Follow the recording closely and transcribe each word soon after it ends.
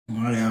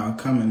y'all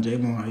coming?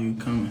 J-Mo, how you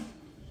coming?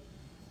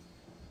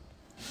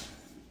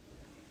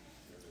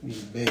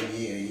 Yeah,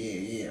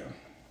 yeah.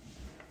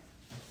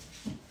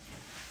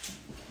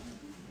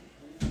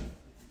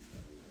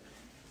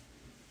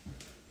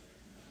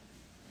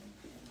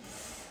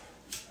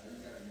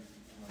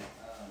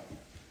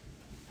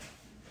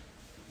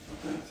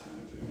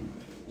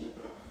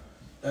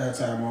 That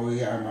time over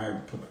here, I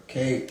might put a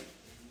cake.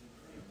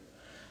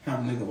 Have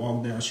a nigga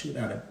walk down, shoot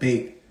out a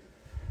bait.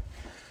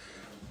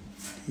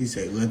 He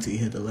said, Lunty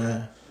hit the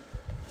laugh.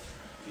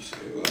 You said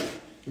what?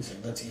 He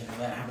said, Lunty hit the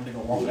laugh. Have a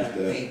nigga walk down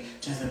the bait.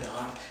 Just in the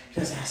heart.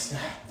 Just ask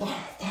that. Far.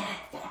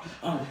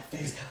 On the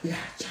face. We got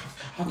chops.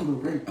 How can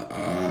we ring?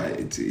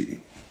 Alright, T.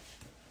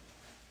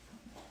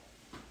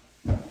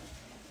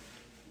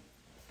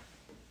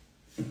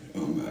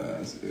 I'm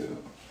mad as hell.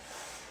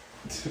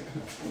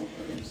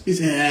 He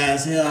said,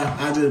 ass hell,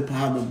 I just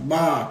popped the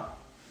bar.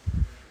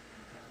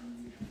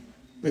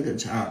 Look at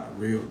child, a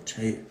real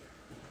tape.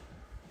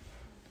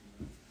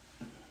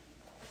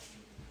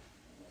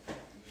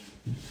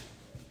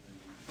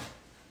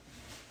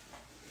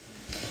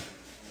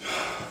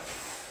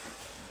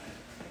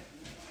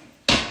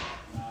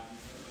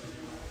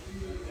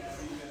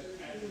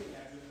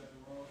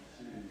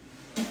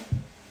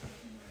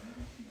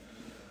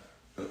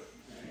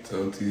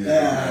 Told TJ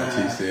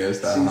she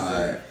says the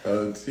high.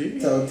 Told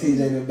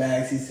TJ the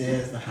bags, he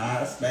says the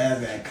hot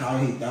spaz got caught,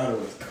 he thought it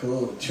was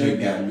cool. Trick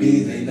got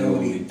beat, they know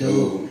what he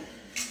do.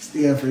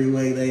 Still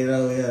freeway, they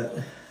know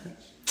it.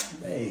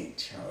 They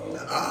chose.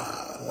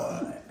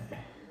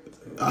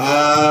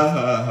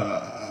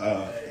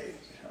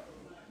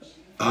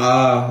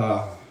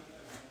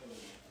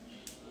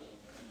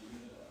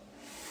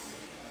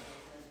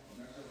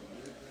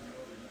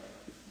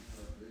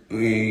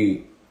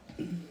 We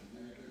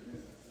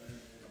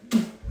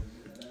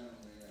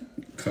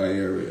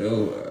Kyrie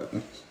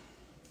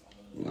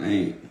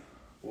Lane.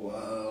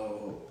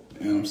 Whoa.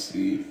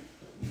 MC.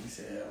 He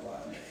said, why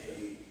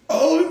they?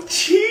 Oh,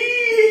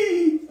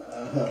 gee.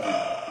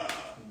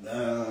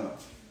 No.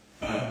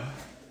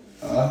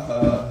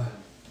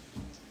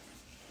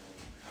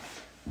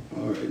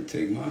 Alright,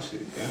 take my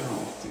shit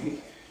down, T.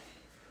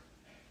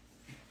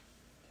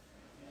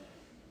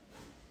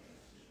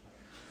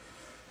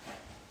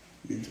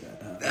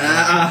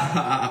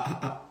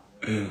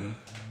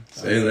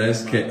 Say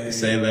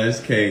less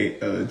K,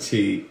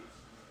 cheat.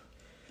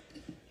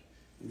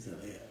 He said,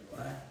 yeah,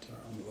 what?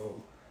 I'm low.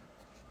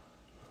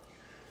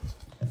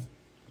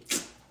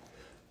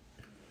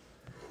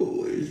 Who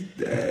is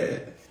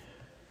that?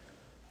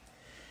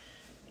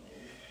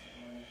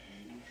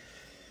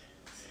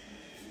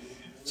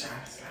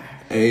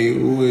 Hey,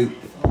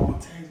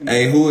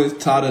 who is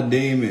Tata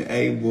Demon?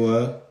 Hey,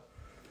 boy.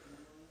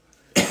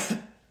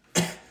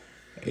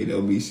 Hey,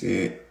 don't be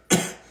saying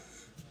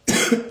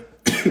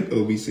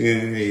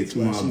hey to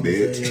my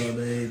bitch.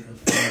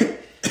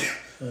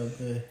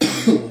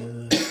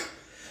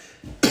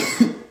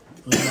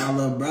 What's my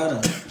little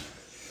brother?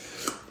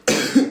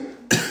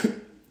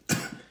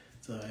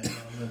 Sorry,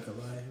 look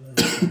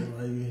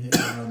why you hit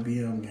my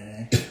BM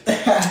gang.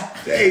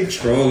 They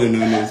trolling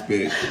on this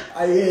bitch. I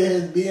hit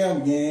his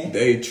BM gang.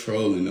 They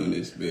trolling on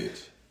this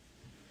bitch.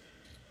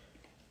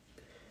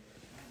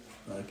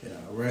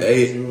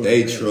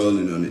 They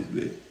trolling on this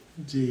bitch.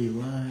 Gee,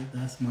 why?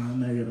 That's my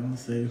nigga. Don't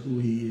say who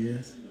he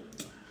is.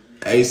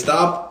 Hey,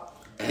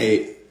 stop.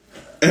 Hey.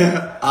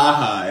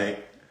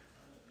 Alright.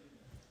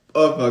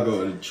 Fuck, I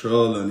go to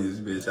troll on this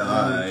bitch.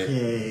 Alright.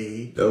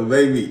 Okay. Don't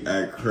make me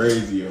act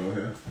crazy on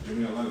here. Leave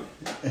me alone.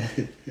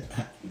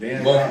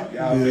 Damn,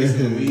 y'all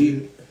facing the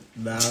weed?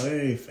 Nah, we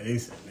ain't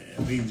facing,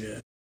 man. We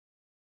just,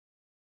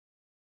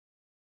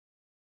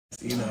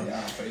 you know,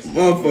 Y'all facing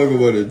motherfucker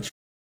with a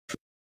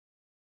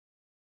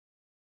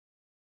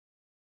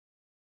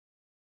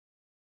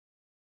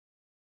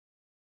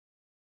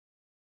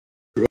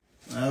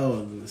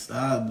oh,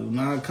 stop. Do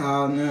not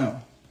call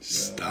now.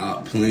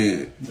 stop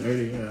playing.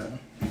 Dirty guy.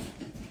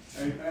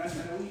 Hey, pass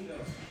that weed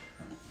though.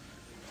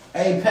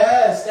 Hey,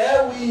 pass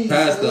that weed.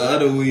 Pass the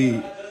other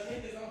weed.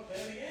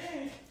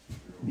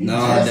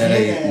 Nah, that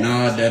ain't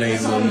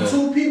It's only what.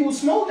 2 people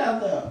smoke out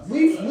there.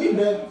 We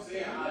been.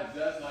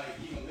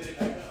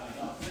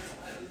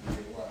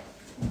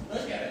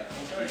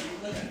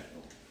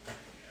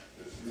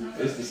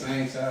 It's the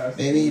same size.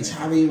 Baby,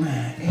 Tommy,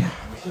 man. Yeah.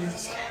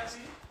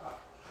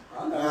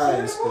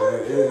 Alright, it's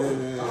good.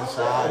 It's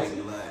alright,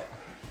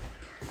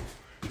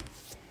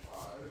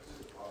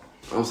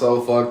 I'm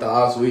so fucked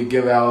up. We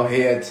give out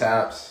head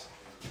taps.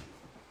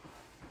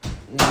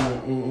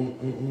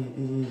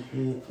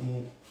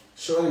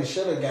 Shorty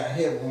should have got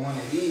hit with one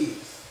of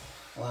these.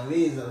 One of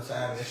these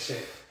outside of this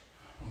shit.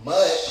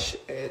 But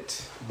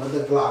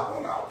the Glock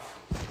went off.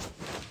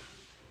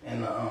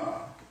 And the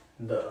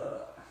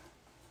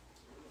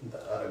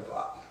other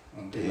Glock.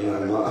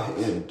 Damn, my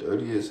hand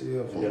dirty as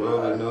hell from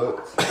rolling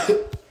nuts. And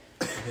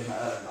then the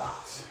other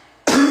box.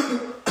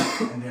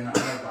 And then the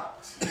other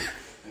box.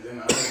 And then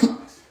the other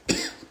box.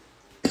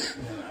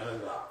 And then the other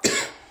box.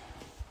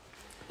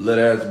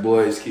 Little ass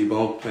boys keep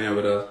on playing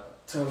with us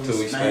Till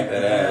we smack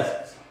that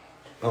ass.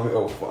 I'm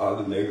your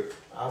father, nigga.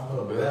 I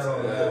put that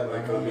on that.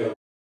 Like, I'm your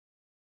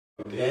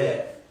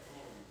dad.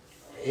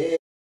 Yeah.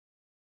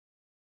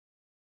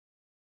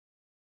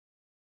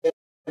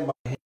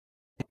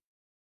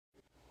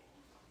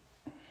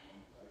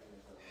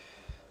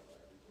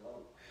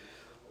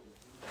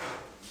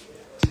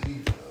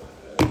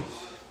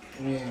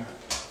 Yeah.